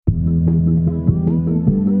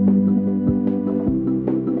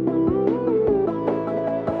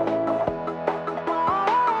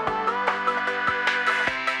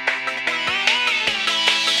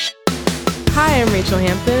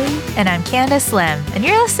Hampton. And I'm Candace Lim, and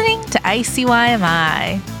you're listening to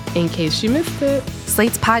ICYMI. In case you missed it.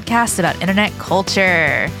 Slate's podcast about internet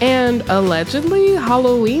culture. And allegedly,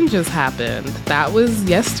 Halloween just happened. That was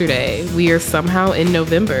yesterday. We are somehow in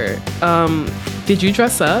November. Did you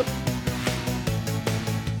dress up?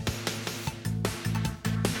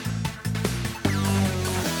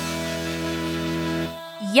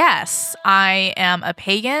 Yes, I am a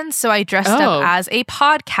pagan, so I dressed up as a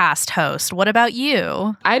podcast host. What about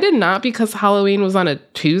you? I did not, because Halloween was on a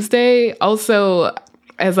Tuesday. Also,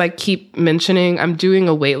 as I keep mentioning, I'm doing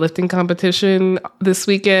a weightlifting competition this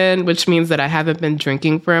weekend, which means that I haven't been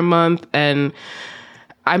drinking for a month, and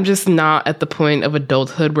I'm just not at the point of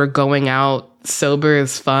adulthood where going out sober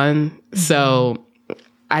is fun. Mm-hmm. So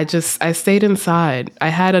I stayed inside. I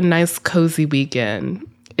had a nice cozy weekend.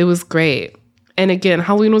 It was great. And again,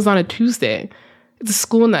 Halloween was on a Tuesday. It's a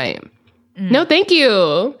school night. No, thank you.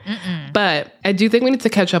 Mm-mm. But I do think we need to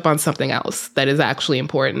catch up on something else that is actually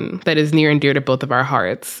important, that is near and dear to both of our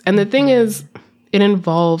hearts. And the thing is, it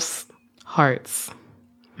involves hearts.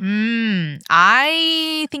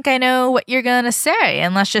 I think I know what you're going to say.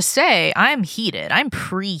 And let's just say I'm heated. I'm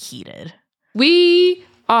preheated. We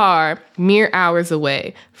are mere hours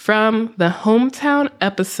away from the hometown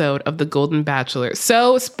episode of The Golden Bachelor.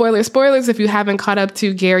 So spoilers, if you haven't caught up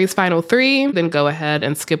to Gary's final 3, then go ahead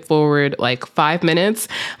and skip forward like 5 minutes.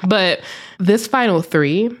 But this final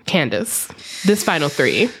 3, Candace, this final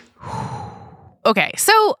 3. Okay,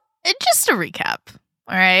 so just to recap.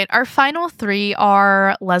 All right, our final 3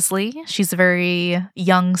 are Leslie. She's a very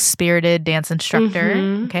young-spirited dance instructor.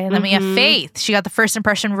 Mm-hmm, okay, and then we have Faith. She got the first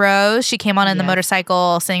impression rose. She came on in the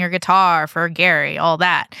motorcycle, sang her guitar for Gary, all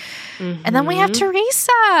that. Mm-hmm. And then we have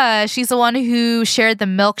Teresa. She's the one who shared the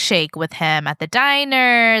milkshake with him at the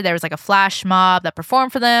diner. There was like a flash mob that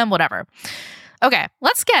performed for them, whatever. Okay,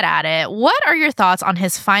 let's get at it. What are your thoughts on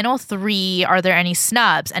his final 3? Are there any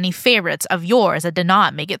snubs, any favorites of yours that did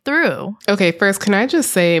not make it through? Okay, first, can I just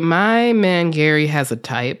say my man Gary has a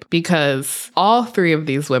type, because all 3 of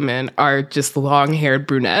these women are just long-haired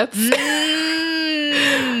brunettes. The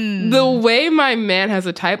way my man has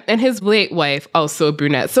a type, and his late wife, also a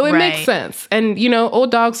brunette. So it makes sense. And, you know, old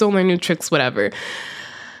dogs don't learn new tricks, whatever.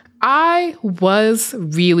 I was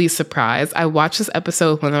really surprised. I watched this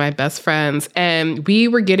episode with one of my best friends, and we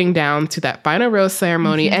were getting down to that final rose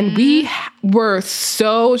ceremony, and we were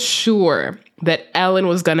so sure that Ellen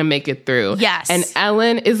was going to make it through. Yes. And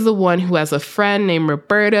Ellen is the one who has a friend named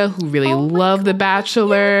Roberta who really loved The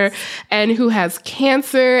Bachelor and who has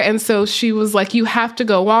cancer. And so she was like, you have to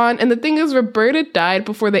go on. And the thing is, Roberta died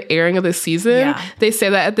before the airing of the season. Yeah. They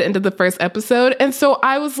say that at the end of the first episode. And so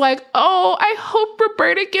I was like, oh, I hope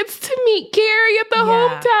Roberta gets to meet Gary at the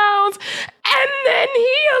hometowns. And then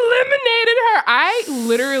he eliminated her. I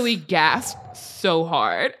literally gasped so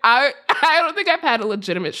hard. I don't think I've had a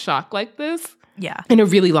legitimate shock like this in a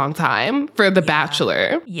really long time for The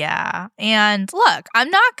Bachelor. Yeah. And look, I'm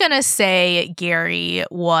not going to say Gary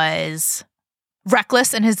was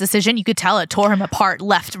reckless in his decision. You could tell it tore him apart,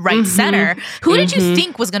 left, right, center. Who did you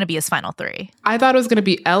think was going to be his final 3? I thought it was going to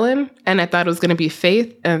be Ellen, and I thought it was going to be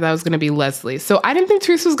Faith, and I thought it was going to be Leslie. So I didn't think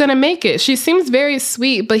Teresa was going to make it. She seems very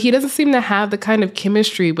sweet, but he doesn't seem to have the kind of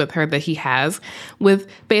chemistry with her that he has with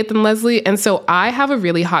Faith and Leslie. And so I have a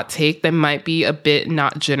really hot take that might be a bit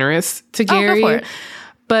not generous to Gary. Go for it.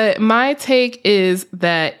 But my take is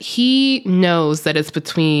that he knows that it's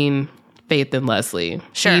between Faith and Leslie.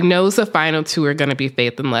 Sure. He knows the final 2 are going to be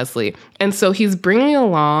Faith and Leslie. And so he's bringing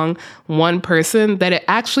along one person that it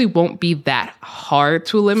actually won't be that hard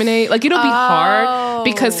to eliminate. Like, it'll be hard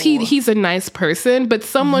because he's a nice person, but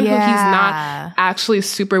someone who he's not actually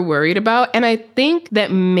super worried about. And I think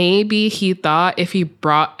that maybe he thought if he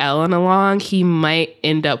brought Ellen along, he might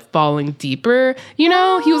end up falling deeper. You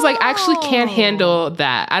know, he was like, I actually can't handle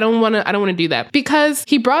that. I don't want to do that, because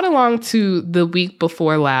he brought along to the week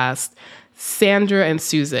before last Sandra and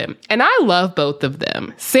Susan. And I love both of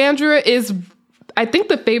them. Sandra is, I think,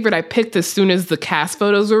 the favorite I picked as soon as the cast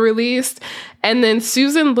photos were released. And then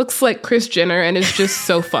Susan looks like Kris Jenner and is just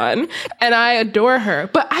so fun. And I adore her.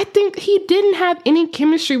 But I think he didn't have any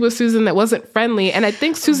chemistry with Susan that wasn't friendly. And I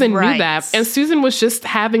think Susan knew that. And Susan was just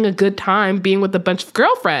having a good time being with a bunch of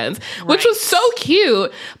girlfriends, which was so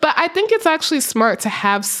cute. But I think it's actually smart to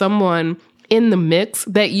have someone in the mix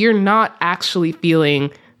that you're not actually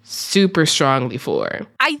feeling super strongly for.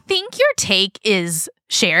 I think your take is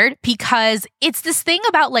shared because it's this thing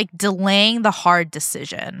about like delaying the hard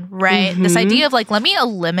decision, right? This idea of like, let me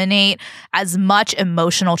eliminate as much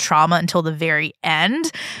emotional trauma until the very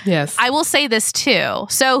end. Yes. I will say this too.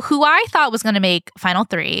 So who I thought was going to make final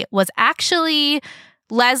 3 was actually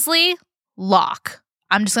Leslie, Locke.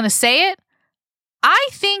 I'm just going to say it. I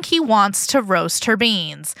think he wants to roast her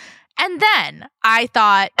beans. And then I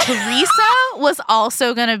thought Teresa was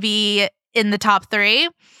also going to be in the top 3.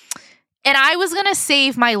 And I was going to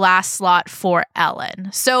save my last slot for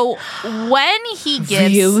Ellen. So when he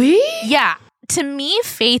gives... Really? Yeah. To me,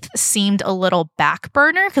 Faith seemed a little back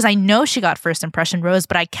burner because I know she got first impression rose,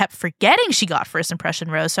 but I kept forgetting she got first impression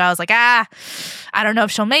rose. So I was like, I don't know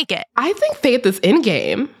if she'll make it. I think Faith is in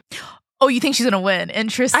game. Oh, you think she's going to win?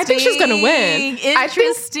 Interesting. I think she's going to win.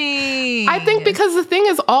 Interesting. I think because the thing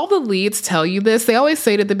is, all the leads tell you this. They always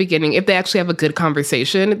say it at the beginning, if they actually have a good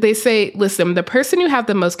conversation, they say, listen, the person you have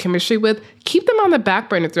the most chemistry with, keep them on the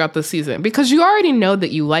back burner throughout the season because you already know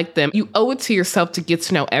that you like them. You owe it to yourself to get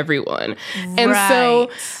to know everyone. And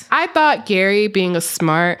so I thought Gary, being a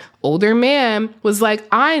smart, older man, was like,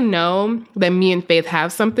 I know that me and Faith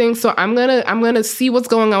have something, so I'm gonna see what's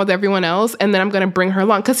going on with everyone else, and then I'm gonna bring her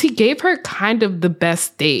along. Because he gave her kind of the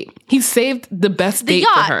best date. He saved the best date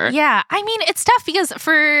for her. Yeah. I mean, it's tough because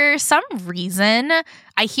for some reason,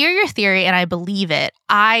 I hear your theory and I believe it.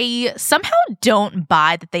 I somehow don't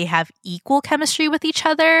buy that they have equal chemistry with each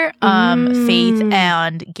other. Faith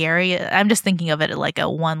and Gary. I'm just thinking of it like a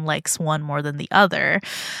one likes one more than the other.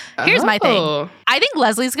 Here's my thing. I think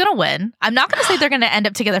Leslie's going to win. I'm not going to say they're going to end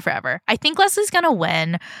up together forever. I think Leslie's going to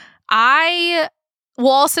win. I will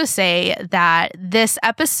also say that this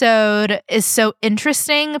episode is so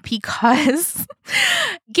interesting because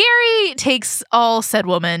Gary takes all said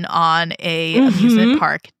woman on a amusement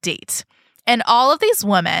park date. And all of these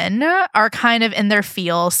women are kind of in their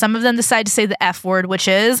feel. Some of them decide to say the F word, which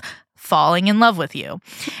is falling in love with you.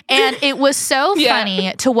 And it was so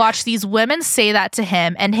funny to watch these women say that to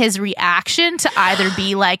him and his reaction to either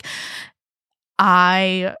be like,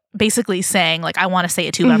 I basically saying like, I want to say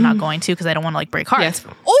it too, but I'm not going to because I don't want to like break hearts.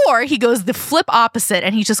 Yes. Or he goes the flip opposite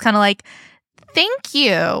and he's just kind of like, thank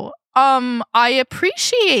you. I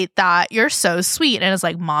appreciate that. You're so sweet. And it's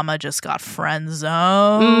like, mama just got friend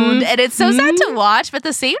zoned. And it's so sad to watch. But at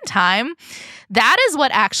the same time, that is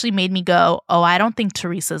what actually made me go, oh, I don't think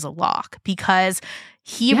Teresa's a lock because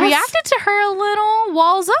he reacted to her a little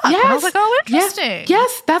walls up. Yes. And I was like, oh, interesting.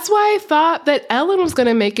 Yes, that's why I thought that Ellen was going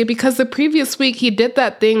to make it because the previous week he did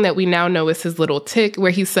that thing that we now know is his little tick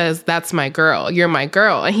where he says, that's my girl. You're my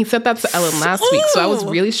girl. And he said that to Ellen last week. So I was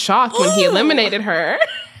really shocked when he eliminated her.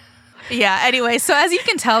 Yeah, anyway, so as you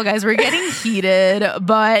can tell, guys, we're getting heated,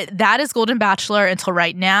 but that is Golden Bachelor until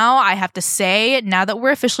right now. I have to say, now that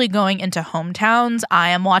we're officially going into hometowns, I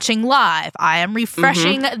am watching live. I am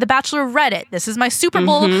refreshing the Bachelor Reddit. This is my Super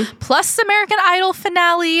Bowl plus American Idol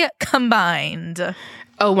finale combined.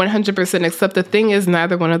 Oh, 100%, except the thing is,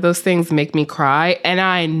 neither one of those things make me cry, and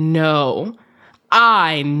I know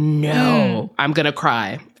I'm going to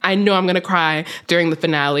cry. I know I'm going to cry during the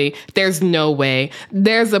finale. There's no way.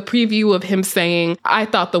 There's a preview of him saying, I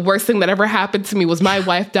thought the worst thing that ever happened to me was my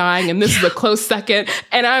wife dying, and this is a close second.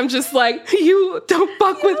 And I'm just like, you don't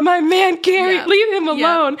fuck with my man, Gary. Leave him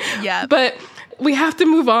alone. But we have to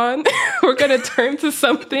move on. We're going to turn to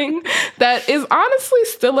something that is honestly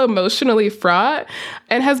still emotionally fraught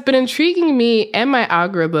and has been intriguing me and my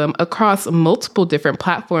algorithm across multiple different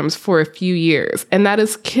platforms for a few years. And that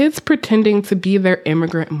is kids pretending to be their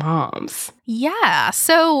immigrant moms. Yeah.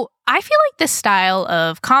 So I feel like this style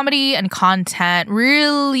of comedy and content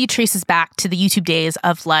really traces back to the YouTube days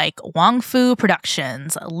of like Wong Fu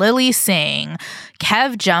Productions, Lily Singh,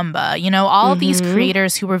 Kev Jumba, you know, all of these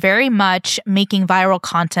creators who were very much making viral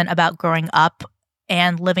content about growing up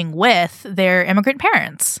and living with their immigrant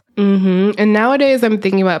parents. And nowadays I'm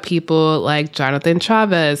thinking about people like Jonathan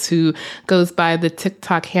Chavez, who goes by the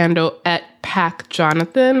TikTok handle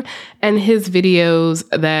 @PackJonathan, and his videos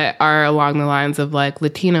that are along the lines of like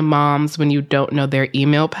Latina moms when you don't know their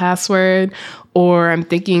email password. Or I'm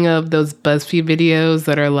thinking of those BuzzFeed videos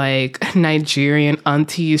that are like Nigerian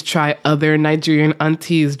aunties try other Nigerian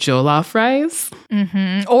aunties' jollof rice.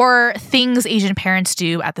 Or things Asian parents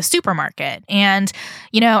do at the supermarket. And,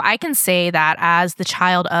 you know, I can say that as the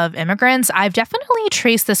child of immigrants, I've definitely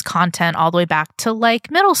traced this content all the way back to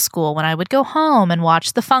like middle school when I would go home and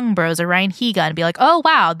watch the Fung Bros or Ryan Higa and be like, oh,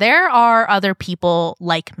 wow, there are other people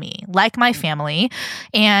like me, like my family.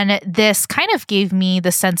 And this kind of gave me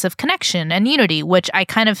the sense of connection and unity, which I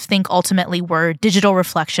kind of think ultimately were digital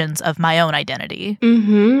reflections of my own identity.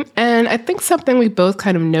 And I think something we both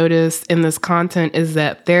kind of noticed in this content is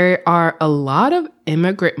that there are a lot of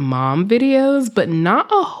immigrant mom videos, but not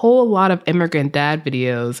a whole lot of immigrant dad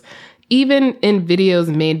videos. even in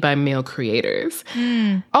videos made by male creators.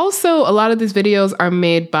 Also, a lot of these videos are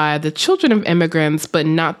made by the children of immigrants, but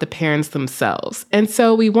not the parents themselves. And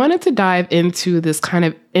so we wanted to dive into this kind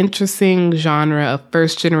of interesting genre of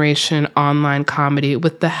first-generation online comedy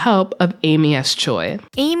with the help of Amy S. Choi.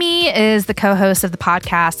 Amy is the co-host of the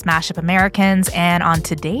podcast Mashup Americans, and on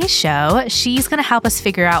today's show, she's going to help us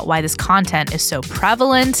figure out why this content is so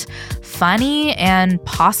prevalent, funny, and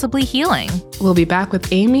possibly healing. We'll be back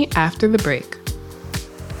with Amy after the break.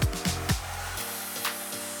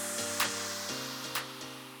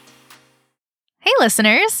 Hey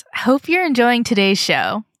listeners, hope you're enjoying today's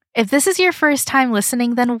show. If this is your first time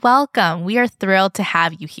listening, then welcome. We are thrilled to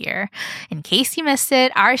have you here. In case you missed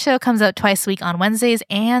it, our show comes out twice a week on Wednesdays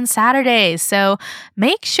and Saturdays, so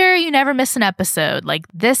make sure you never miss an episode. Like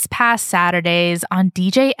this past Saturdays on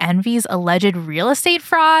DJ Envy's alleged real estate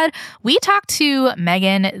fraud, we talked to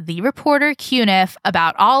Megan, the reporter Cuniff,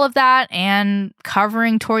 about all of that and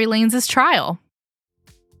covering Tory Lanez' trial.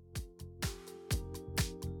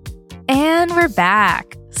 And we're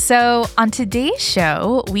back. So on today's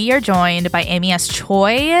show, we are joined by Amy S.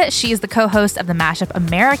 Choi. She is the co-host of the Mashup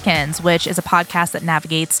Americans, which is a podcast that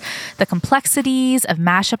navigates the complexities of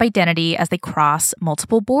mashup identity as they cross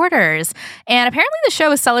multiple borders. And apparently the show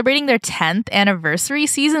is celebrating their 10th anniversary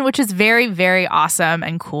season, which is very, very awesome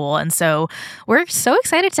and cool. And so we're so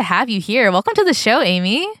excited to have you here. Welcome to the show,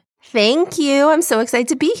 Amy. Thank you. I'm so excited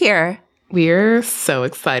to be here. We're so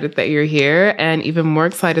excited that you're here, and even more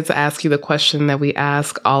excited to ask you the question that we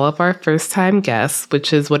ask all of our first-time guests,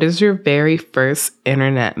 which is, what is your very first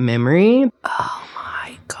internet memory? Oh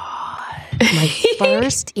my God. My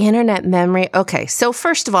first internet memory. Okay, so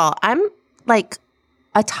first of all, I'm like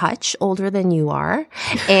a touch older than you are.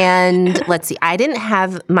 And let's see, I didn't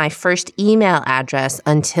have my first email address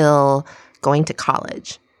until going to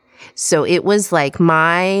college. So it was like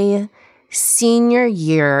my senior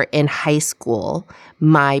year in high school,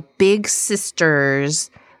 my big sister's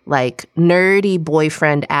like nerdy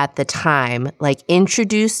boyfriend at the time, like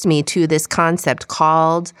introduced me to this concept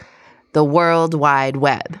called the World Wide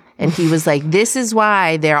Web. And he was like, this is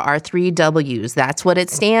why there are 3 W's. That's what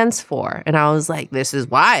it stands for. And I was like, this is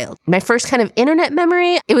wild. My first kind of internet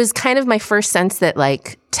memory, it was kind of my first sense that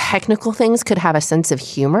like technical things could have a sense of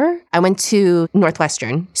humor. I went to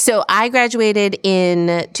Northwestern. So I graduated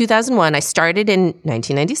in 2001. I started in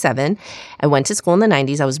 1997. I went to school in the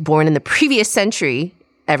 90s. I was born in the previous century,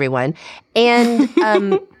 everyone. And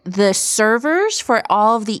the servers for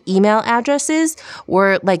all of the email addresses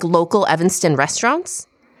were like local Evanston restaurants.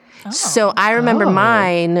 So I remember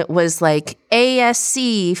mine was like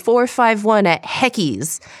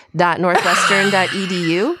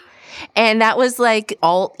ASC451@heckies.northwestern.edu. And that was like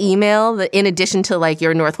alt email in addition to like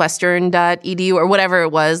your northwestern.edu or whatever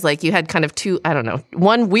it was. Like you had kind of two, I don't know,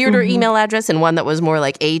 one weirder email address and one that was more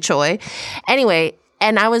like A Choi. Anyway,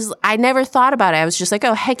 and I never thought about it. I was just like,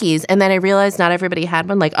 oh, Heckies. And then I realized not everybody had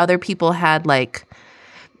one. Like other people had like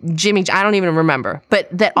Jimmy, I don't even remember, but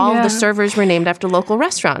that all of the servers were named after local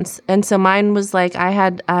restaurants. And so mine was like, I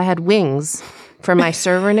had Wings for my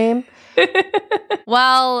server name.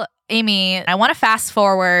 Well, Amy, I want to fast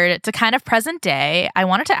forward to kind of present day. I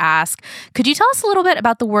wanted to ask, could you tell us a little bit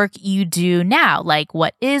about the work you do now? Like,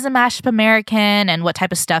 what is a Mashup American and what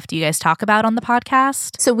type of stuff do you guys talk about on the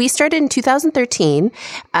podcast? So we started in 2013.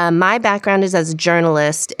 My background is as a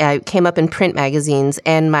journalist. I came up in print magazines,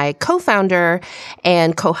 and my co-founder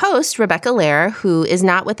and co-host, Rebecca Lair, who is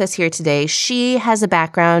not with us here today, she has a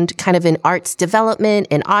background kind of in arts development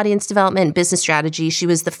and audience development, business strategy. She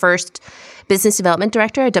was the first business development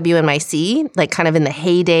director at WNYC, like kind of in the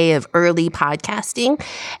heyday of early podcasting.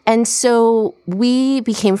 And so we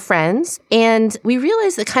became friends, and we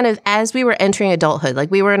realized that kind of as we were entering adulthood,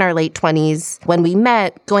 like we were in our late 20s when we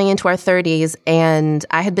met, going into our 30s, and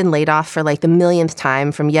I had been laid off for like the millionth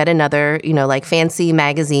time from yet another, like fancy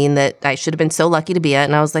magazine that I should have been so lucky to be at.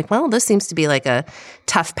 And I was like, well, this seems to be like a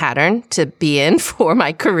tough pattern to be in for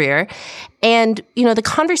my career. And, the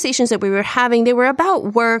conversations that we were having, they were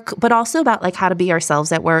about work, but also about like how to be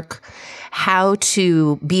ourselves at work, how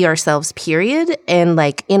to be ourselves, period. And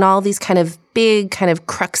like in all these kind of big, kind of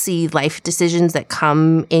cruxy life decisions that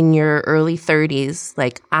come in your early 30s.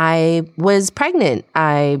 Like I was pregnant.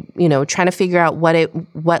 I, trying to figure out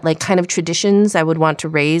what like kind of traditions I would want to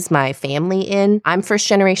raise my family in. I'm first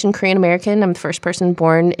generation Korean American. I'm the first person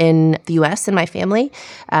born in the US in my family.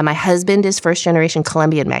 My husband is first generation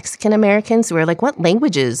Colombian Mexican American. So we're like, what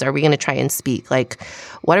languages are we going to try and speak? Like,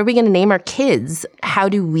 what are we going to name our kids? How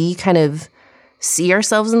do we kind of see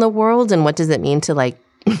ourselves in the world? And what does it mean to like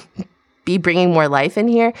be bringing more life in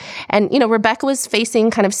here. And, Rebecca was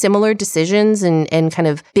facing kind of similar decisions and kind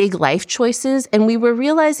of big life choices. And we were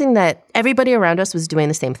realizing that everybody around us was doing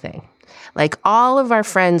the same thing. Like all of our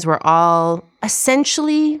friends were all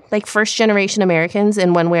essentially like first generation Americans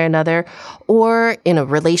in one way or another, or in a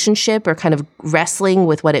relationship or kind of wrestling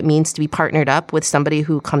with what it means to be partnered up with somebody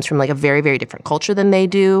who comes from like a very, very different culture than they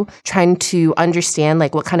do, trying to understand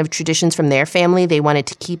like what kind of traditions from their family they wanted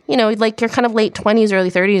to keep. Like your kind of late 20s,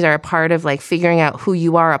 early 30s are a part of like figuring out who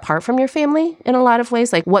you are apart from your family in a lot of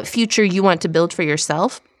ways, like what future you want to build for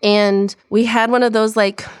yourself. And we had one of those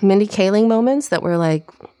like Mindy Kaling moments that were like,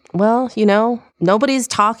 well, nobody's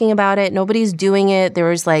talking about it. Nobody's doing it. There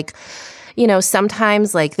was like,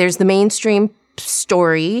 sometimes like there's the mainstream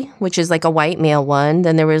story, which is like a white male one.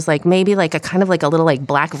 Then there was like maybe like a kind of like a little like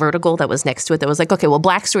black vertical that was next to it that was like, okay, well,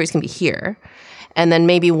 black stories can be here. And then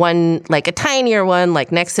maybe one, like a tinier one,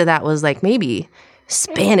 like next to that was like maybe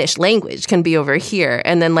Spanish language can be over here.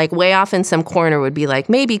 And then like way off in some corner would be like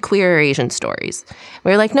maybe queer or Asian stories.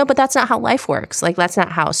 We were like, no, but that's not how life works. Like that's not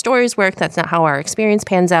how stories work. That's not how our experience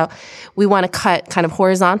pans out. We want to cut kind of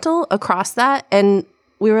horizontal across that. And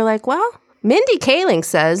we were like, well, Mindy Kaling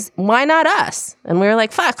says, why not us? And we were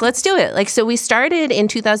like, fuck, let's do it. Like, so we started in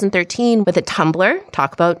 2013 with a Tumblr,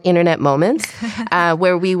 talk about internet moments,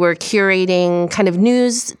 where we were curating kind of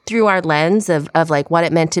news through our lens of like what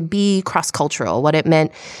it meant to be cross-cultural, what it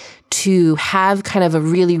meant to have kind of a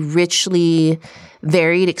really richly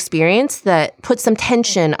varied experience that put some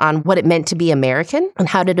tension on what it meant to be American and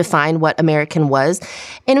how to define what American was.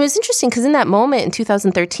 And it was interesting because in that moment in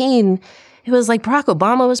 2013, it was like Barack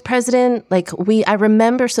Obama was president. Like I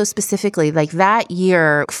remember so specifically, like that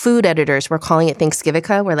year, food editors were calling it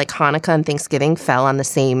Thanksgivika, where like Hanukkah and Thanksgiving fell on the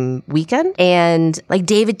same weekend. And like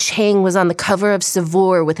David Chang was on the cover of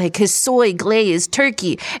Saveur with like his soy glazed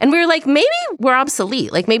turkey. And we were like, maybe we're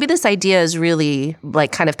obsolete. Like maybe this idea is really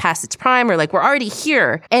like kind of past its prime, or like we're already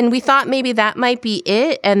here. And we thought maybe that might be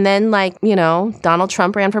it. And then like, Donald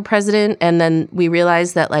Trump ran for president. And then we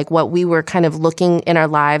realized that like what we were kind of looking in our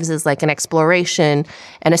lives as like an exploration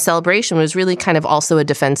and a celebration was really kind of also a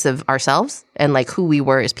defense of ourselves and like who we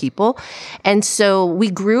were as people. And so we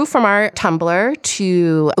grew from our Tumblr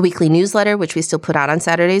to a weekly newsletter, which we still put out on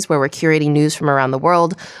Saturdays, where we're curating news from around the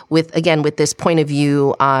world with this point of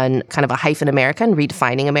view on kind of a hyphen America and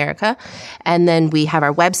redefining America. And then we have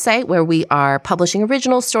our website where we are publishing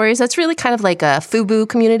original stories. That's really kind of like a FUBU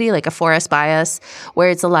community, like a For Us By Us, where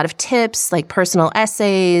it's a lot of tips, like personal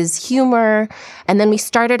essays, humor. And then we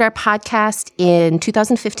started our podcast in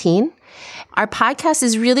 2015. Our podcast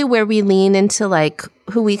is really where we lean into like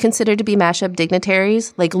who we consider to be mashup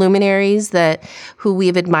dignitaries, like luminaries who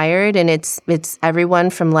we've admired. And it's everyone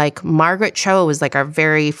from like Margaret Cho was like our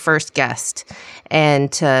very first guest,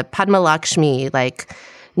 and to Padma Lakshmi, like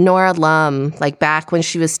Nora Lum, like back when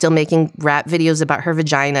she was still making rap videos about her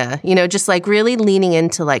vagina, just like really leaning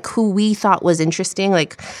into like who we thought was interesting.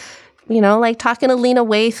 Like, like talking to Lena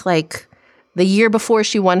Waithe, like the year before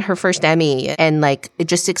she won her first Emmy, and like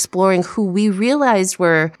just exploring who we realized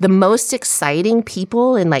were the most exciting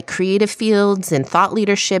people in like creative fields and thought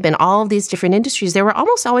leadership and all of these different industries. They were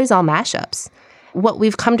almost always all mashups. What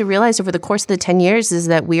we've come to realize over the course of the 10 years is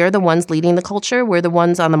that we are the ones leading the culture. We're the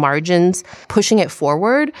ones on the margins pushing it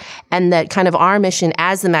forward. And that kind of our mission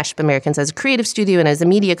as the Mashup Americans, as a creative studio and as a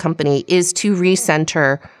media company, is to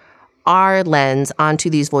recenter our lens onto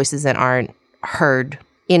these voices that aren't heard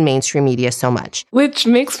in mainstream media so much. Which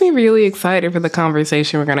makes me really excited for the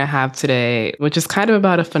conversation we're going to have today, which is kind of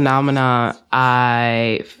about a phenomena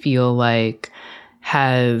I feel like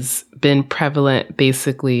has been prevalent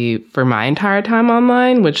basically for my entire time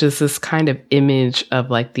online, which is this kind of image of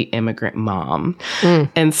like the immigrant mom.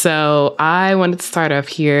 And so I wanted to start off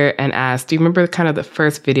here and ask, do you remember kind of the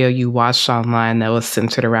first video you watched online that was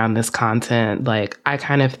centered around this content? Like I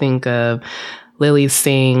kind of think of Lily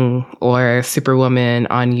Singh or Superwoman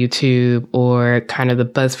on YouTube, or kind of the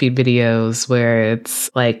BuzzFeed videos where it's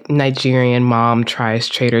like Nigerian mom tries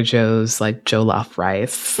Trader Joe's like jollof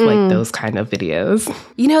rice, like those kind of videos.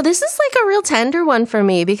 This is like a real tender one for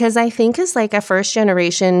me because I think as like a first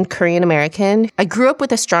generation Korean American, I grew up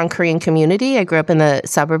with a strong Korean community. I grew up in the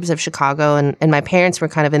suburbs of Chicago, and my parents were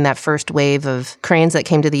kind of in that first wave of Koreans that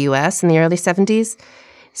came to the US in the early 70s.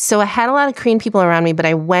 So I had a lot of Korean people around me, but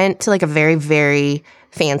I went to like a very, very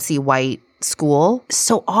fancy white school.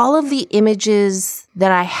 So all of the images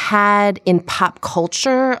that I had in pop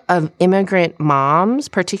culture of immigrant moms,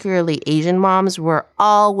 particularly Asian moms, were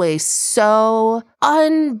always so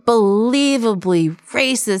unbelievably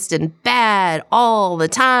racist and bad all the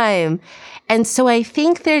time. And so I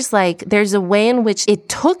think there's a way in which it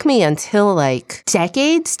took me until like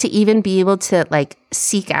decades to even be able to like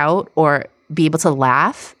seek out or be able to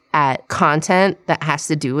laugh at content that has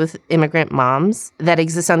to do with immigrant moms that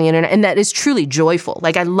exists on the internet and that is truly joyful.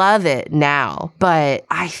 Like I love it now, but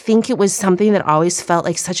I think it was something that always felt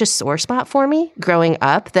like such a sore spot for me growing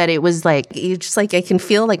up that it was like, it's just like I can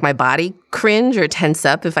feel like my body cringe or tense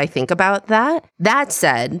up if I think about that. That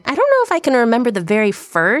said, I don't know if I can remember the very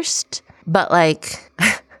first, but like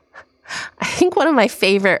I think one of my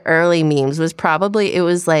favorite early memes was probably, it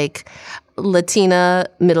was like Latina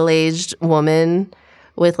middle-aged woman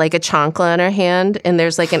with like a chancla in her hand, and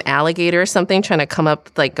there's like an alligator or something trying to come up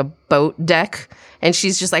like a boat deck, and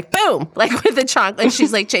she's just like boom, like with the chancla, and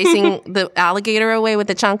she's like chasing the alligator away with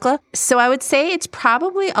the chancla. So I would say it's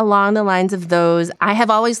probably along the lines of those. I have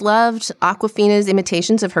always loved Awkwafina's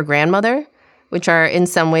imitations of her grandmother, which are in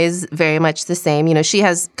some ways very much the same. You know, she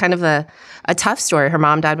has kind of a tough story. Her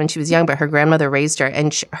mom died when she was young, but her grandmother raised her,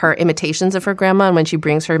 and her imitations of her grandma, and when she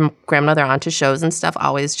brings her grandmother onto shows and stuff,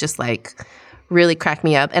 always just like really crack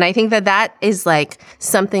me up. And I think that is like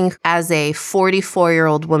something as a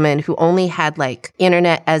 44-year-old woman who only had like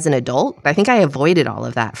internet as an adult. I think I avoided all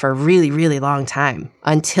of that for a really, really long time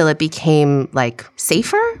until it became like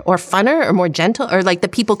safer or funner or more gentle, or like the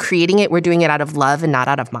people creating it were doing it out of love and not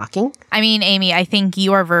out of mocking. I mean, Amy, I think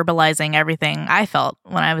you are verbalizing everything I felt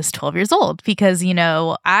when I was 12 years old because, you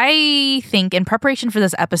know, I think in preparation for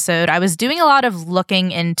this episode, I was doing a lot of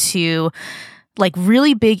looking into like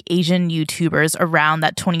really big Asian YouTubers around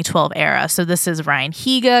that 2012 era. So this is Ryan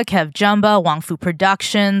Higa, Kev Jumba, Wong Fu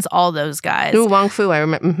Productions, all those guys. Ooh, Wong Fu, I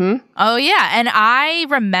remember. Mm-hmm. Oh, yeah. And I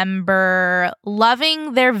remember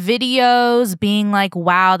loving their videos, being like,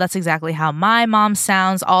 wow, that's exactly how my mom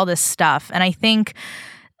sounds, all this stuff. And I think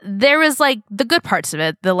there was like the good parts of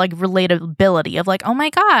it, the like relatability of like, oh my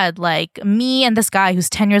God, like me and this guy who's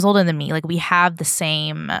 10 years older than me, like we have the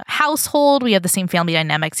same household, we have the same family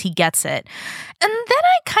dynamics, he gets it. And then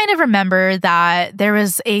I kind of remember that there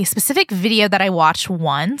was a specific video that I watched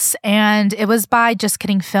once, and it was by Just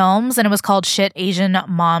Kidding Films, and it was called Shit Asian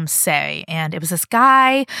Moms Say. And it was this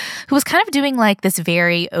guy who was kind of doing like this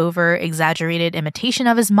very over-exaggerated imitation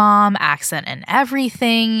of his mom, accent and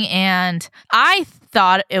everything. And I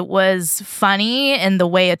thought it was funny in the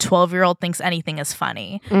way a 12-year-old thinks anything is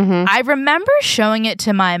funny. Mm-hmm. I remember showing it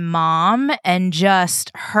to my mom and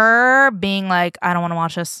just her being like, I don't want to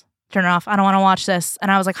watch this. Turn it off. I don't want to watch this. And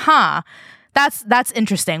I was like, that's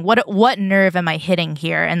interesting. What nerve am I hitting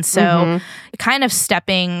here? And so kind of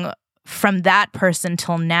stepping from that person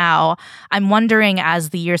till now, I'm wondering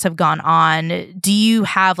as the years have gone on, do you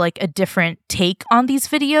have like a different take on these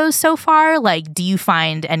videos so far? Like, do you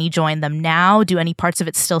find any joy in them now? Do any parts of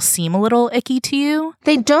it still seem a little icky to you?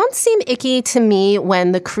 They don't seem icky to me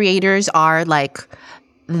when the creators are like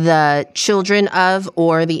the children of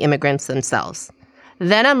or the immigrants themselves.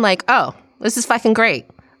 Then I'm like, oh, this is fucking great.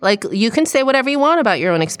 Like, you can say whatever you want about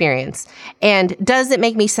your own experience. And does it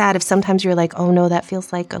make me sad if sometimes you're like, oh no, that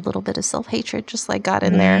feels like a little bit of self-hatred just like got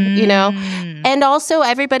in there, you know? And also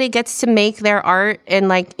everybody gets to make their art, and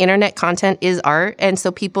like internet content is art. And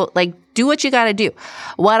so people like do what you got to do.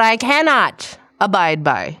 What I cannot abide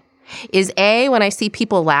by is when I see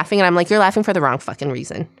people laughing and I'm like, you're laughing for the wrong fucking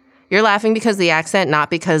reason. You're laughing because of the accent, not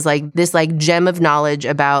because like this like gem of knowledge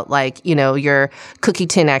about like, you know, your cookie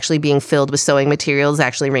tin actually being filled with sewing materials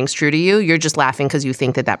actually rings true to you. You're just laughing because you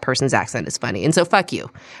think that person's accent is funny. And so fuck you,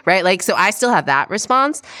 right? Like, so I still have that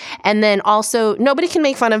response. And then also nobody can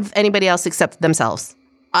make fun of anybody else except themselves.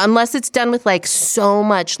 Unless it's done with like so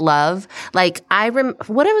much love. Like it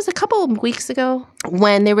was a couple of weeks ago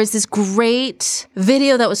when there was this great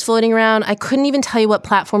video that was floating around. I couldn't even tell you what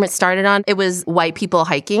platform it started on. It was white people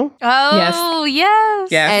hiking. Oh, yes.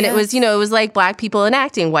 And it was, you know, it was like black people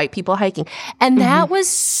enacting white people hiking. And that was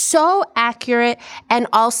so accurate and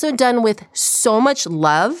also done with so much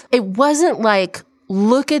love. It wasn't like,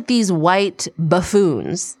 look at these white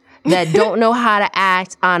buffoons that don't know how to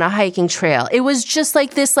act on a hiking trail. It was just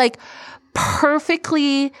like this like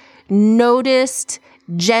perfectly noticed,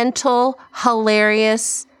 gentle,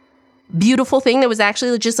 hilarious beautiful thing that was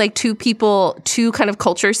actually just like two kind of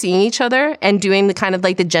cultures seeing each other and doing the kind of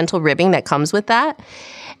like the gentle ribbing that comes with that.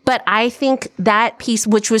 But I think that piece,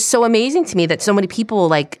 which was so amazing to me that so many people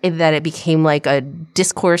like that it became like a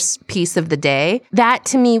discourse piece of the day, that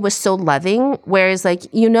to me was so loving. Whereas like,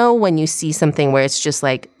 when you see something where it's just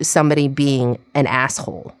like somebody being an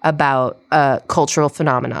asshole about a cultural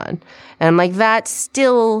phenomenon. And I'm like, that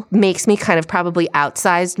still makes me kind of probably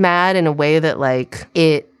outsized mad in a way that like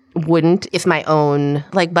it wouldn't if my own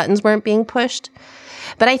like buttons weren't being pushed.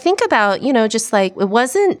 But I think about, just like it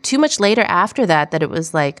wasn't too much later after that it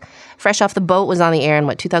was like Fresh Off the Boat was on the air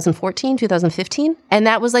in 2014, 2015. And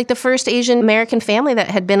that was like the first Asian American family that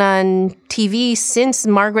had been on TV since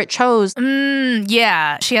Margaret Cho's.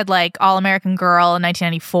 Yeah. She had like All American Girl in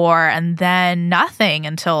 1994 and then nothing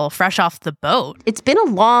until Fresh Off the Boat. It's been a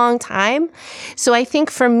long time. So I think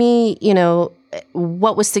for me,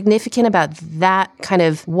 what was significant about that kind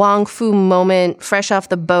of Wong Fu moment, Fresh Off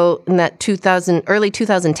the Boat in that early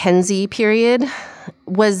 2010s period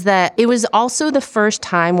was that it was also the first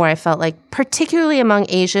time where I felt like, particularly among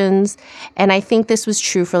Asians, and I think this was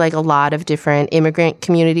true for like a lot of different immigrant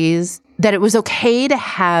communities, that it was okay to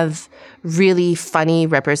have really funny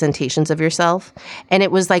representations of yourself. And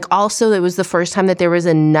it was like also, it was the first time that there was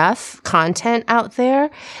enough content out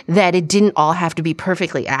there that it didn't all have to be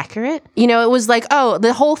perfectly accurate. It was like,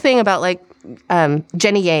 the whole thing about like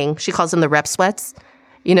Jenny Yang, she calls them the rep sweats.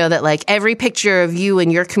 That like every picture of you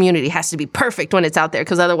and your community has to be perfect when it's out there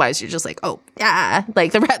because otherwise you're just like,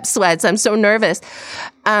 like the rep sweats. I'm so nervous.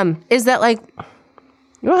 Is that like,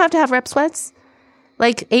 you don't have to have rep sweats.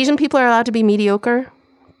 Like Asian people are allowed to be mediocre.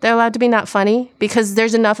 They're allowed to be not funny because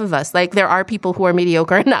there's enough of us. Like there are people who are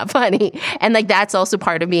mediocre and not funny. And like that's also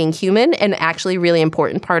part of being human and actually really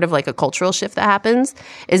important part of like a cultural shift that happens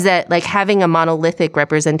is that like having a monolithic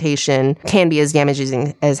representation can be as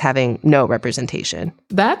damaging as having no representation.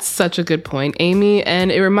 That's such a good point, Amy.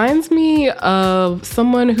 And it reminds me of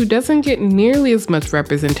someone who doesn't get nearly as much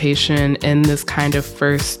representation in this kind of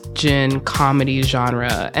first-gen comedy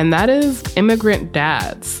genre. And that is immigrant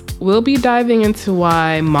dads. We'll be diving into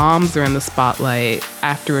why moms are in the spotlight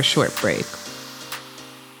after a short break.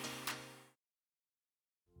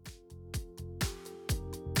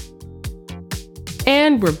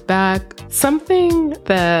 And we're back. Something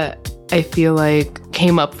that I feel like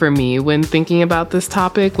came up for me when thinking about this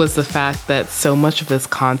topic was the fact that so much of this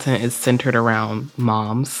content is centered around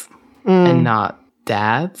moms and not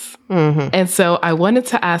dads. Mm-hmm. And so I wanted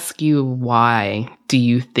to ask you, why do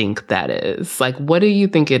you think that is? Like, what do you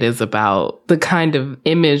think it is about the kind of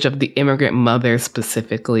image of the immigrant mother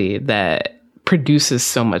specifically that produces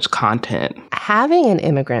so much content? Having an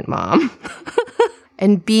immigrant mom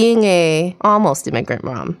and being a almost immigrant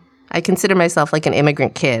mom. I consider myself like an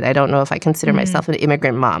immigrant kid. I don't know if I consider myself an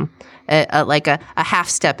immigrant mom, like a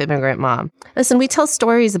half-step immigrant mom. Listen, we tell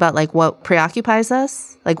stories about like what preoccupies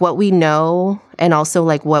us, like what we know, and also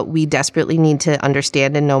like what we desperately need to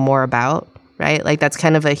understand and know more about, right? Like that's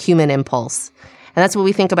kind of a human impulse. And that's what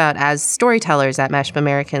we think about as storytellers at Mashup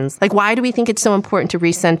Americans. Like, why do we think it's so important to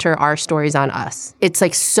recenter our stories on us? It's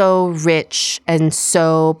like so rich and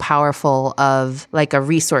so powerful of like a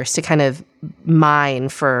resource to kind of mine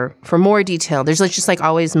for more detail. There's like just like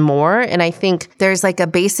always more. And I think there's like a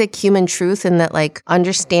basic human truth in that like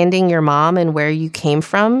understanding your mom and where you came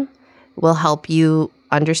from will help you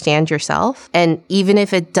understand yourself. And even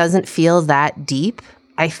if it doesn't feel that deep,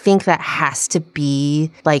 I think that has to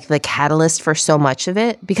be like the catalyst for so much of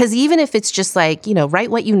it. Because even if it's just like,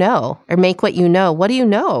 write what you know or make what do you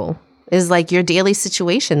know is like your daily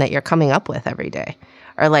situation that you're coming up with every day.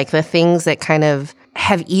 Or like the things that kind of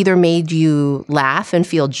have either made you laugh and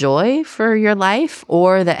feel joy for your life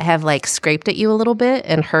or that have like scraped at you a little bit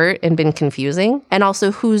and hurt and been confusing. And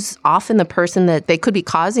also who's often the person that they could be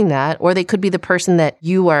causing that, or they could be the person that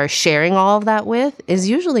you are sharing all of that with is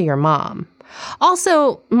usually your mom.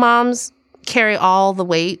 Also, moms carry all the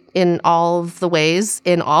weight in all of the ways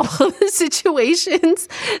in all of the situations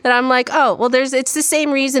that I'm like, it's the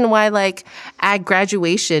same reason why like at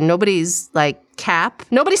graduation, nobody's like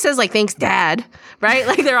nobody says like, thanks dad, right?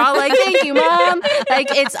 Like they're all like, thank you mom. Like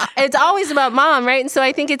it's always about mom, right? And so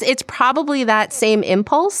I think it's probably that same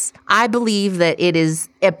impulse. I believe that it is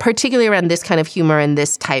particularly around this kind of humor and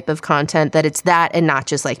this type of content, that it's that and not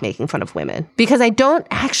just like making fun of women, because I don't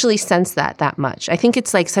actually sense that much. I think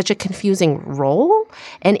it's like such a confusing role.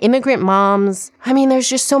 And immigrant moms, I mean, there's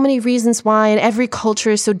just so many reasons why, and every culture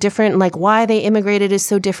is so different, and like why they immigrated is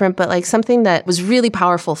so different. But like something that was really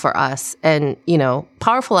powerful for us, and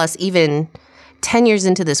powerful us even 10 years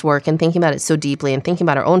into this work and thinking about it so deeply and thinking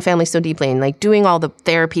about our own family so deeply and like doing all the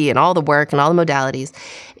therapy and all the work and all the modalities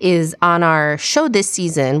is on our show this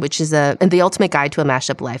season, which is The Ultimate Guide to a Mashed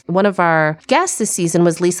Up Life. One of our guests this season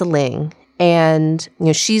was Lisa Ling. And,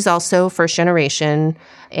 she's also first generation.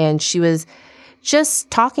 And she was just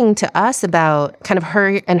talking to us about kind of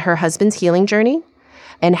her and her husband's healing journey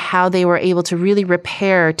and how they were able to really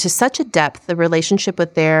repair to such a depth the relationship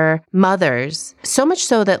with their mothers, so much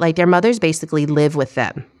so that like their mothers basically live with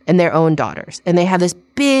them and their own daughters. And they have this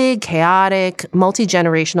big, chaotic,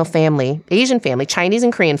 multi-generational family, Asian family, Chinese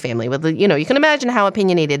and Korean family with, you can imagine how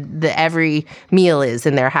opinionated every meal is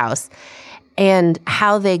in their house and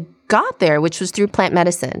how they got there, which was through plant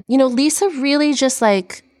medicine. Lisa really just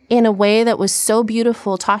like, in a way that was so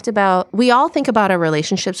beautiful, talked about, we all think about our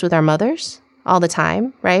relationships with our mothers all the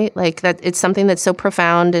time, right? Like that it's something that's so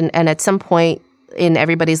profound. And at some point in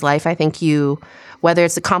everybody's life, I think whether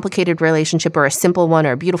it's a complicated relationship or a simple one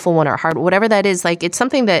or a beautiful one or a hard, whatever that is, like it's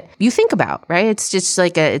something that you think about, right? It's just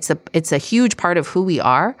like it's a huge part of who we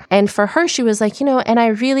are. And for her, she was like, and I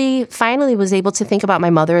really finally was able to think about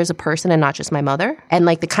my mother as a person and not just my mother. And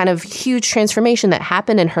like the kind of huge transformation that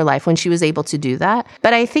happened in her life when she was able to do that.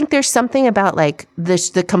 But I think there's something about like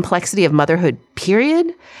the complexity of motherhood,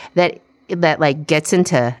 period, that like gets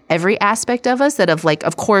into every aspect of us, that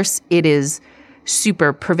of course it is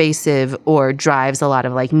super pervasive or drives a lot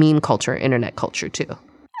of like meme culture, internet culture too.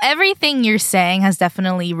 Everything you're saying has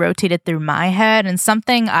definitely rotated through my head. And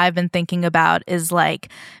something I've been thinking about is like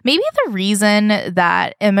maybe the reason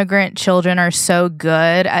that immigrant children are so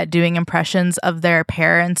good at doing impressions of their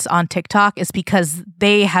parents on TikTok is because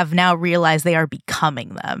they have now realized they are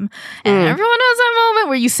becoming them. And everyone has that moment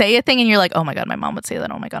where you say a thing and you're like, oh my God, my mom would say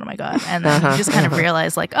that. Oh my God, oh my God. And then you just kind of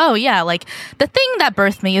realize like, oh yeah, like the thing that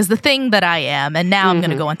birthed me is the thing that I am. And now I'm going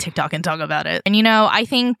to go on TikTok and talk about it. And I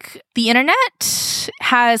think the internet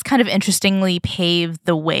has kind of interestingly paved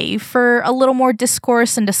the way for a little more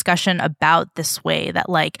discourse and discussion about this way that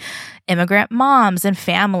like immigrant moms and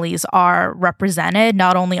families are represented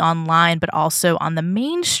not only online but also on the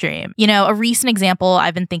mainstream. A recent example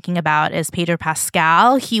I've been thinking about is Pedro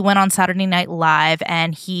Pascal. He went on Saturday Night Live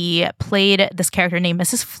and he played this character named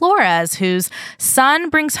Mrs. Flores, whose son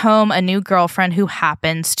brings home a new girlfriend who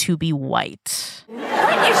happens to be white.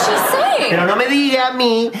 What is she saying? Pero no me diga a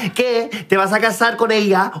mí que te vas a casar con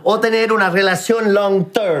ella o tener una relación long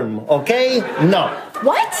term, ¿ok? No.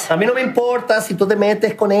 What? A mí no me importa si tú te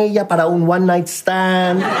metes con ella para un one night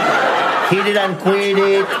stand, hit it and quit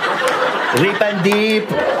it, rip and dip.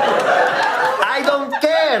 I don't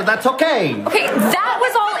care. That's okay. Okay, that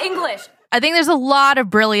was all English. I think there's a lot of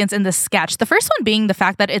brilliance in this sketch. The first one being the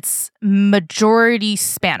fact that it's majority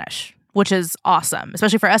Spanish, which is awesome,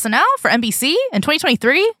 especially for SNL, for NBC in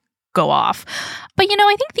 2023. Go off. But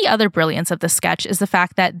I think the other brilliance of the sketch is the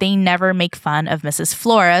fact that they never make fun of Mrs.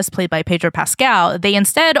 Flores, played by Pedro Pascal. They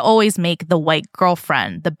instead always make the white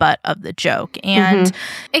girlfriend the butt of the joke. And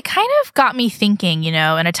it kind of got me thinking, in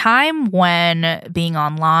a time when being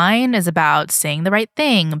online is about saying the right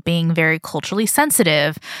thing, being very culturally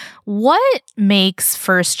sensitive, what makes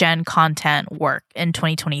first-gen content work in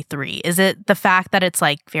 2023? Is it the fact that it's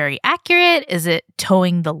like very accurate? Is it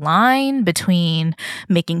towing the line between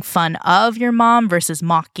making fun of your mom versus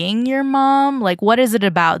mocking your mom? Like, what is it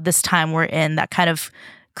about this time we're in that kind of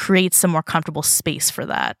creates some more comfortable space for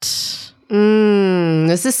that?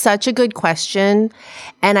 This is such a good question.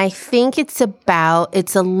 And I think it's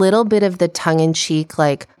a little bit of the tongue-in-cheek,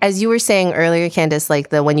 like, as you were saying earlier, Candace,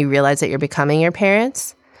 like when you realize that you're becoming your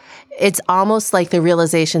parents. It's almost like the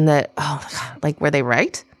realization that, like, were they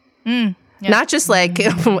right? Yeah. Not just like,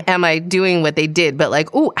 am I doing what they did, but like,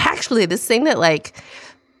 oh, actually, this thing that like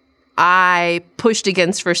I pushed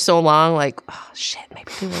against for so long, like, oh shit,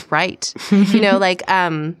 maybe they were right.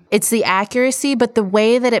 It's the accuracy, but the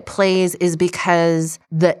way that it plays is because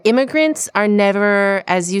the immigrants are never,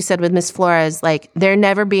 as you said with Miss Flores, like they're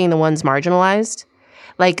never being the ones marginalized.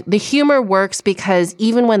 Like, the humor works because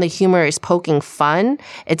even when the humor is poking fun,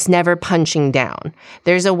 it's never punching down.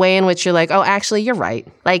 There's a way in which you're like, oh, actually, you're right.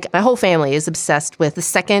 Like, my whole family is obsessed with the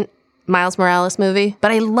second Miles Morales movie,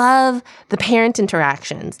 but I love the parent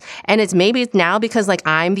interactions. And it's now because, like,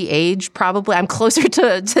 I'm the age, probably, I'm closer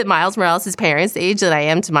to Miles Morales' parents' age than I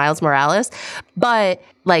am to Miles Morales. But,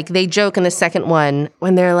 like, they joke in the second one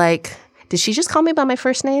when they're like, did she just call me by my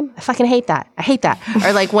first name? I fucking hate that. I hate that.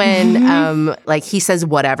 Or like when like he says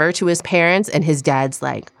whatever to his parents and his dad's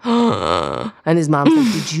like, and his mom's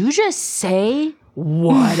like, did you just say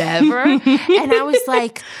whatever? And I was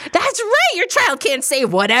like, that's right. Your child can't say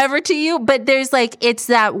whatever to you. But there's like, it's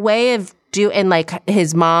that way of and like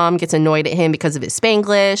his mom gets annoyed at him because of his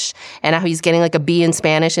Spanglish and how he's getting like a B in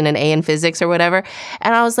Spanish and an A in physics or whatever.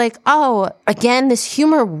 And I was like, oh, again, this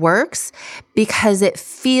humor works because it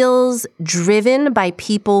feels driven by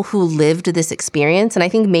people who lived this experience. And I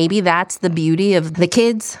think maybe that's the beauty of the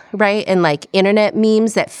kids, right? And like internet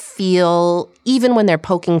memes that feel, even when they're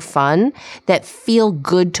poking fun, that feel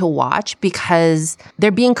good to watch because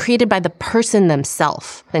they're being created by the person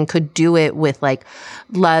themselves and could do it with like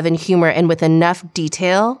love and humor and with enough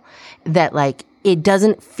detail that like it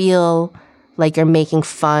doesn't feel like you're making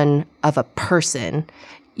fun of a person.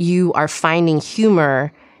 You are finding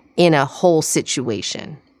humor in a whole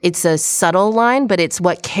situation. It's a subtle line, but it's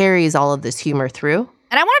what carries all of this humor through.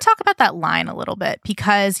 And I want to talk about that line a little bit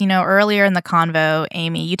because, you know, earlier in the convo,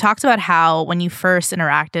 Amy, you talked about how when you first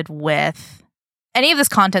interacted with any of this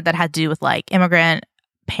content that had to do with like immigrant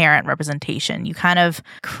parent representation, you kind of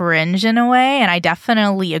cringe in a way. And I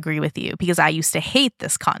definitely agree with you because I used to hate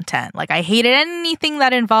this content. Like I hated anything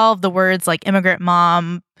that involved the words like immigrant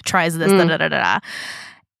mom tries this, da da da da.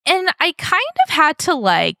 And I kind of had to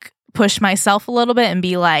like push myself a little bit and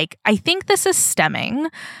be like, I think this is stemming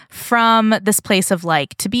from this place of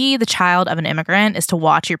like, to be the child of an immigrant is to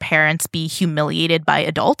watch your parents be humiliated by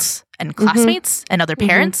adults and classmates and other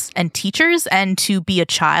parents and teachers, and to be a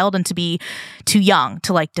child and to be too young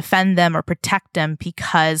to like defend them or protect them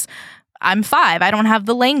because I'm 5. I don't have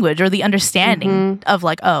the language or the understanding of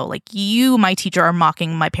like, oh, like you, my teacher, are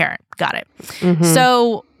mocking my parent. Got it.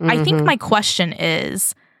 So I think my question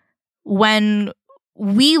is, when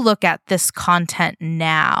we look at this content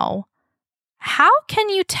now, how can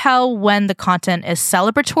you tell when the content is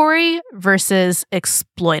celebratory versus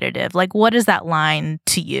exploitative? Like, what is that line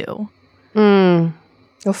to you? Well,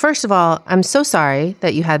 first of all, I'm so sorry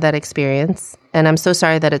that you had that experience. And I'm so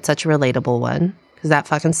sorry that it's such a relatable one, because that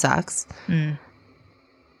fucking sucks.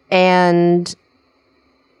 And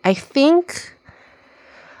I think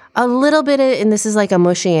a little bit of, and this is like a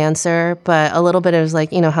mushy answer, but a little bit of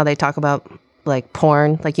like, you know, how they talk about like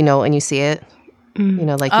porn, like, you know, when you see it, you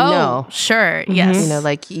know, like, you know. Sure. Yes. You know,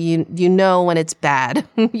 like you know when it's bad,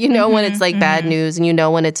 you know, when it's like bad news, and you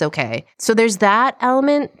know when it's okay. So there's that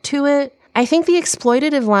element to it. I think the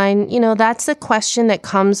exploitative line, you know, that's a question that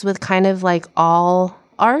comes with kind of like all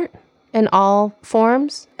art in all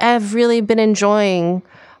forms. I've really been enjoying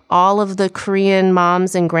all of the Korean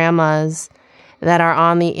moms and grandmas that are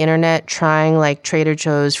on the internet trying like Trader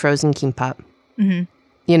Joe's frozen kimbap.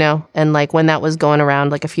 You know, and like when that was going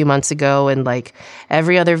around like a few months ago, and like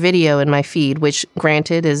every other video in my feed, which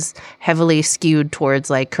granted is heavily skewed towards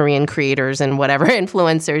like Korean creators and whatever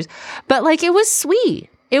influencers, but like it was sweet.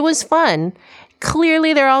 It was fun.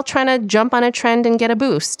 Clearly they're all trying to jump on a trend and get a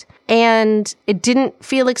boost. And it didn't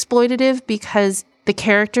feel exploitative because the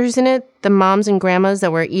characters in it, the moms and grandmas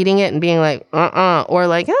that were eating it and being like, or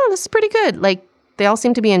like, oh, this is pretty good. Like they all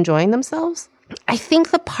seem to be enjoying themselves. I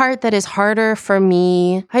think the part that is harder for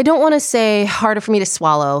me, I don't want to say harder for me to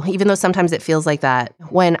swallow, even though sometimes it feels like that,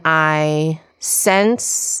 when I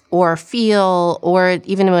sense or feel, or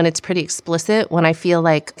even when it's pretty explicit, when I feel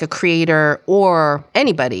like a creator or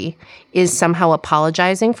anybody is somehow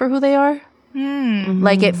apologizing for who they are.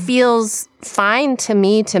 Like it feels fine to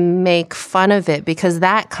me to make fun of it because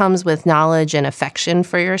that comes with knowledge and affection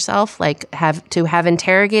for yourself. Like have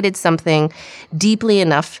interrogated something deeply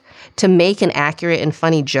enough to make an accurate and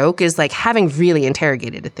funny joke is like having really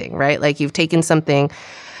interrogated a thing, right? Like you've taken something,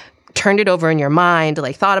 turned it over in your mind,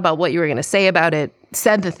 like thought about what you were going to say about it,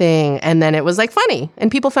 said the thing, and then it was like funny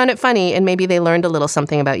and people found it funny and maybe they learned a little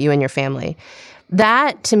something about you and your family.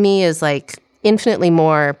 That to me is like infinitely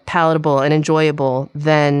more palatable and enjoyable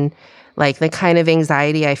than like the kind of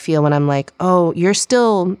anxiety I feel when I'm like, oh, you're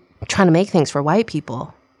still trying to make things for white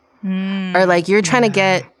people. Or like you're trying to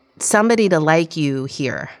get somebody to like you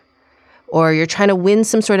here. Or you're trying to win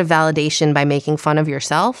some sort of validation by making fun of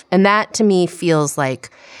yourself. And that to me feels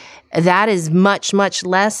like that is much, much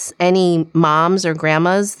less any moms or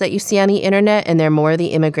grandmas that you see on the internet, and they're more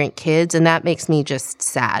the immigrant kids. And that makes me just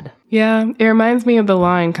sad. Yeah, it reminds me of the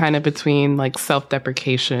line kind of between like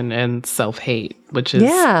self-deprecation and self-hate, which is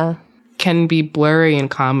can be blurry in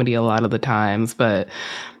comedy a lot of the times. But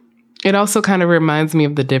it also kind of reminds me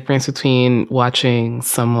of the difference between watching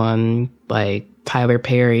someone like Tyler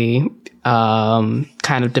Perry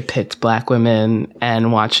kind of depict Black women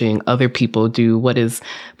and watching other people do what is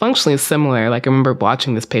functionally similar. Like I remember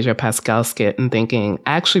watching this Pedro Pascal skit and thinking,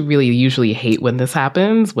 I actually really usually hate when this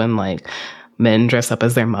happens, when like men dress up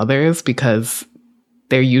as their mothers, because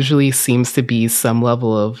there usually seems to be some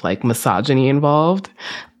level of like misogyny involved.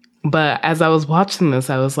 But as I was watching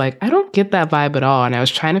this, I was like, I don't get that vibe at all. And I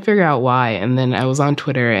was trying to figure out why. And then I was on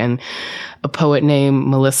Twitter and a poet named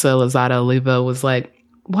Melissa Lozada Oliva was like,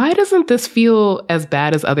 why doesn't this feel as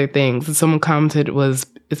bad as other things? And someone commented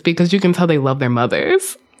it's because you can tell they love their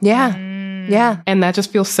mothers. Yeah. Yeah. And that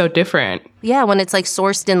just feels so different. Yeah, when it's like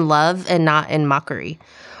sourced in love and not in mockery.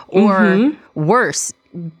 Or worse,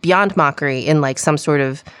 beyond mockery, in like some sort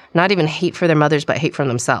of not even hate for their mothers, but hate from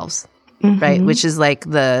themselves. Right? Which is like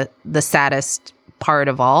the saddest part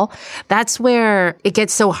of all. That's where it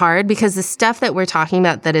gets so hard, because the stuff that we're talking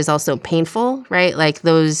about that is also painful, right? Like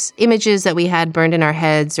those images that we had burned in our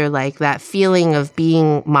heads, or like that feeling of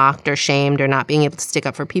being mocked or shamed or not being able to stick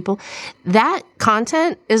up for people. That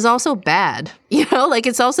content is also bad, like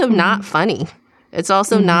it's also not funny. It's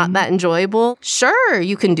also not that enjoyable. Sure,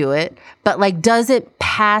 you can do it, but like, does it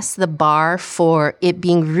pass the bar for it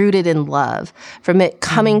being rooted in love, from it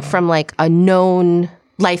coming from like a known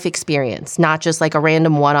life experience, not just like a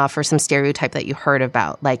random one-off or some stereotype that you heard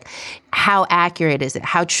about? Like, how accurate is it?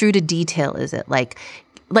 How true to detail is it? Like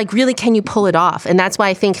really, can you pull it off? And that's why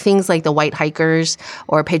I think things like The White Hikers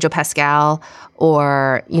or Pedro Pascal,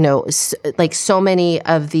 or, like so many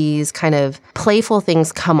of these kind of playful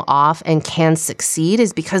things come off and can succeed,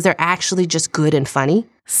 is because they're actually just good and funny.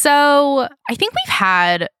 So I think we've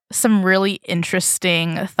had some really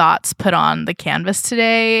interesting thoughts put on the canvas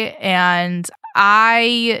today. And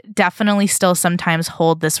I definitely still sometimes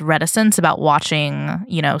hold this reticence about watching,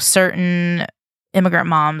 certain immigrant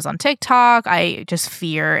moms on TikTok. I just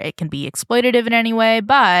fear it can be exploitative in any way.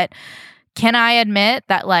 But can I admit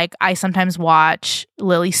that, like, I sometimes watch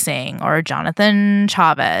Lily Singh or Jonathan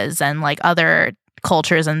Chavez and like other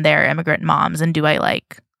cultures and their immigrant moms, and do I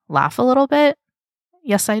like laugh a little bit?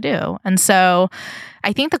 Yes, I do. And so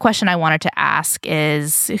I think the question I wanted to ask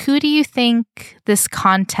is, who do you think this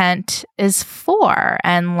content is for?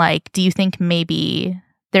 And like, do you think maybe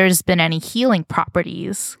there's been any healing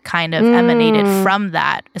properties kind of emanated from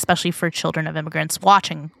that, especially for children of immigrants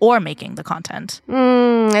watching or making the content?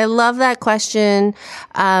 I love that question.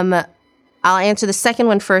 I'll answer the second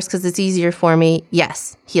one first because it's easier for me.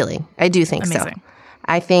 Yes, healing. I do think Amazing. So.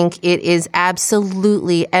 I think it is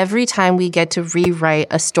absolutely, every time we get to rewrite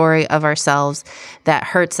a story of ourselves that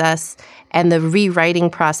hurts us, and the rewriting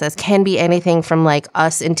process can be anything from like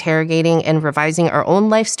us interrogating and revising our own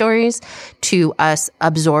life stories to us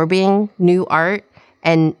absorbing new art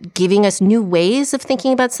and giving us new ways of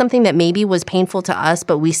thinking about something that maybe was painful to us,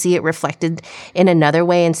 but we see it reflected in another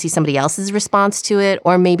way and see somebody else's response to it.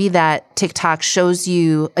 Or maybe that TikTok shows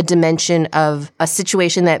you a dimension of a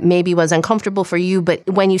situation that maybe was uncomfortable for you, but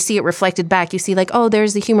when you see it reflected back, you see like, oh,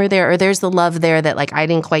 there's the humor there, or there's the love there that like I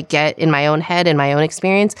didn't quite get in my own head, in my own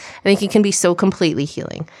experience. I think it can be so completely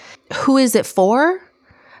healing. Who is it for?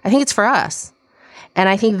 I think it's for us. And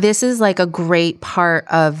I think this is like a great part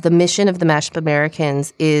of the mission of the Mashup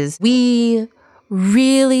Americans, is we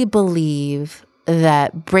really believe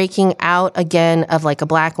that breaking out again of like a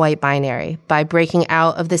black-white binary, by breaking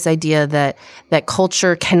out of this idea that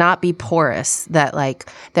culture cannot be porous, that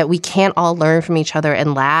we can't all learn from each other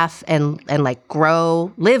and laugh and like grow,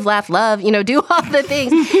 live, laugh, love, do all the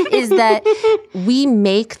things, is that we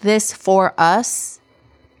make this for us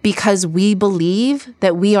because we believe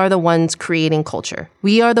that we are the ones creating culture.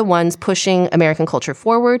 We are the ones pushing American culture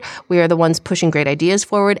forward. We are the ones pushing great ideas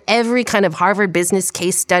forward. Every kind of Harvard business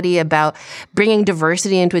case study about bringing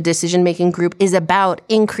diversity into a decision-making group is about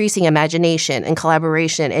increasing imagination and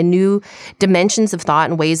collaboration and new dimensions of thought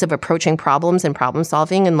and ways of approaching problems and problem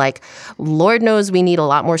solving. And like, Lord knows we need a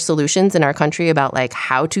lot more solutions in our country about like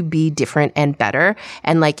how to be different and better.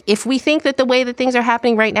 And like, if we think that the way that things are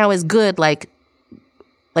happening right now is good, like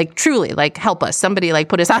truly, like help us, somebody like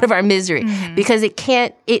put us out of our misery, because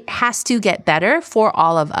it has to get better for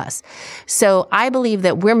all of us. So I believe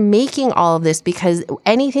that we're making all of this because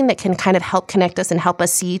anything that can kind of help connect us and help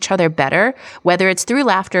us see each other better, whether it's through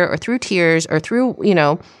laughter or through tears or through,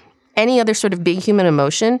 any other sort of big human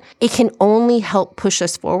emotion, it can only help push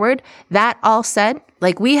us forward. That all said,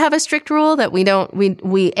 like, we have a strict rule that we don't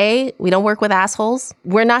work with assholes.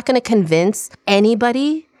 We're not going to convince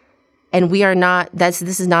anybody. And we are not, this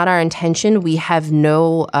is not our intention. We have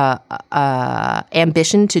no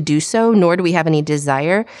ambition to do so, nor do we have any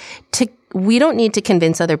desire we don't need to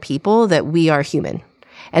convince other people that we are human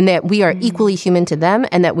and that we are equally human to them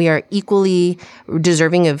and that we are equally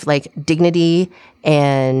deserving of like dignity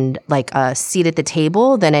and like a seat at the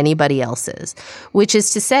table than anybody else is. Which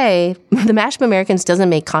is to say, the Mashup Americans doesn't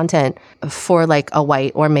make content for like a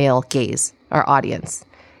white or male gaze or audience.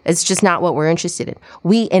 It's just not what we're interested in.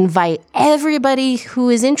 We invite everybody who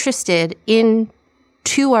is interested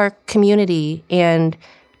into our community and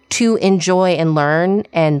to enjoy and learn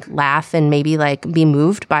and laugh and maybe like be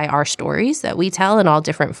moved by our stories that we tell in all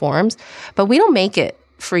different forms. But we don't make it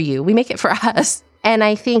for you. We make it for us. And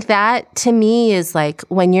I think that to me is like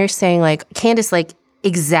when you're saying like, Candace, like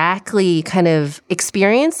exactly kind of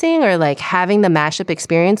experiencing or like having the mashup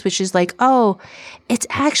experience, which is like, oh, it's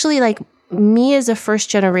actually like me as a first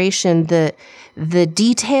generation, the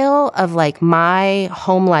detail of like my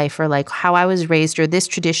home life or like how I was raised or this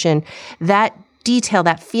tradition, that detail,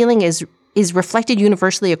 that feeling is reflected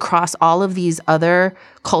universally across all of these other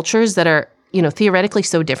cultures that are, you know, theoretically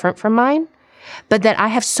so different from mine, but that I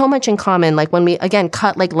have so much in common. Like when we, again,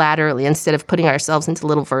 cut like laterally instead of putting ourselves into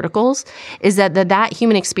little verticals, is that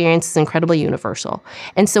human experience is incredibly universal.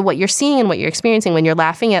 And so what you're seeing and what you're experiencing when you're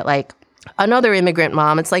laughing at like another immigrant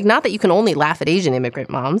mom, it's like not that you can only laugh at Asian immigrant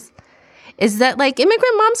moms, is that like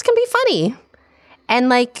immigrant moms can be funny. And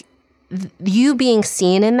like you being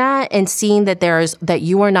seen in that and seeing that that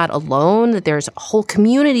you are not alone, that there's whole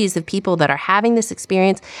communities of people that are having this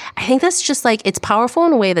experience. I think that's just like, it's powerful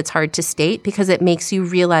in a way that's hard to state because it makes you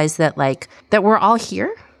realize that like, that we're all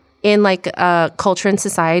here in like a culture and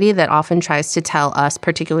society that often tries to tell us,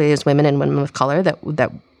 particularly as women and women of color, that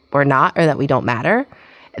we're not or that we don't matter.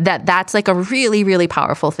 That's like a really, really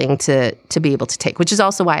powerful thing to be able to take, which is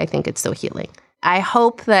also why I think it's so healing. I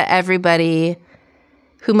hope that everybody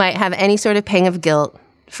who might have any sort of pang of guilt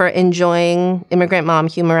for enjoying immigrant mom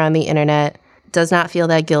humor on the internet does not feel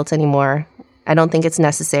that guilt anymore. I don't think it's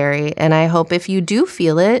necessary. And I hope if you do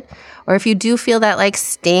feel it, or if you do feel that like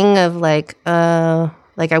sting of like I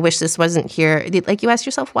wish this wasn't here, like you ask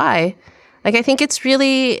yourself why. Like I think it's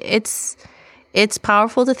really, it's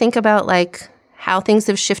powerful to think about like how things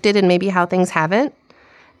have shifted and maybe how things haven't.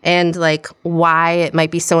 And like why it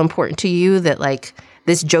might be so important to you that like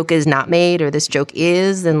this joke is not made or this joke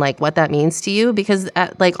is, and like what that means to you, because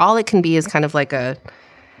like all it can be is kind of like a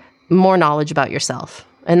more knowledge about yourself,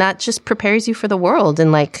 and that just prepares you for the world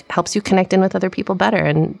and like helps you connect in with other people better.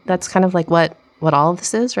 And that's kind of like what all of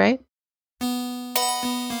this is, right?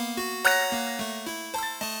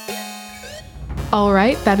 All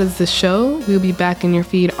right, that is the show. We'll be back in your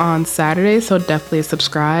feed on Saturday, so definitely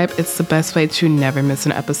subscribe. It's the best way to never miss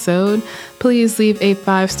an episode. Please leave a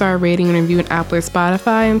 5-star rating and review on Apple or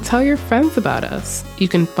Spotify and tell your friends about us. You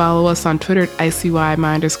can follow us on Twitter at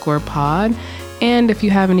ICYMI_pod. And if you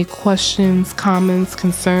have any questions, comments,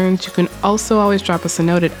 concerns, you can also always drop us a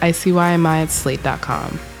note at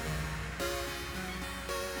ICYMI@slate.com.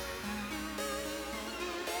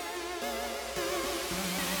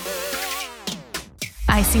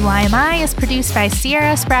 ICYMI is produced by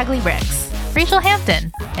Sierra Spragley-Ricks, Rachel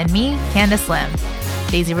Hampton, and me, Candace Lim.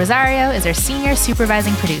 Daisy Rosario is our senior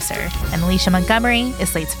supervising producer, and Alicia Montgomery is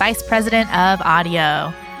Slate's vice president of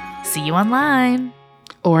audio. See you online.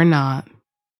 Or not.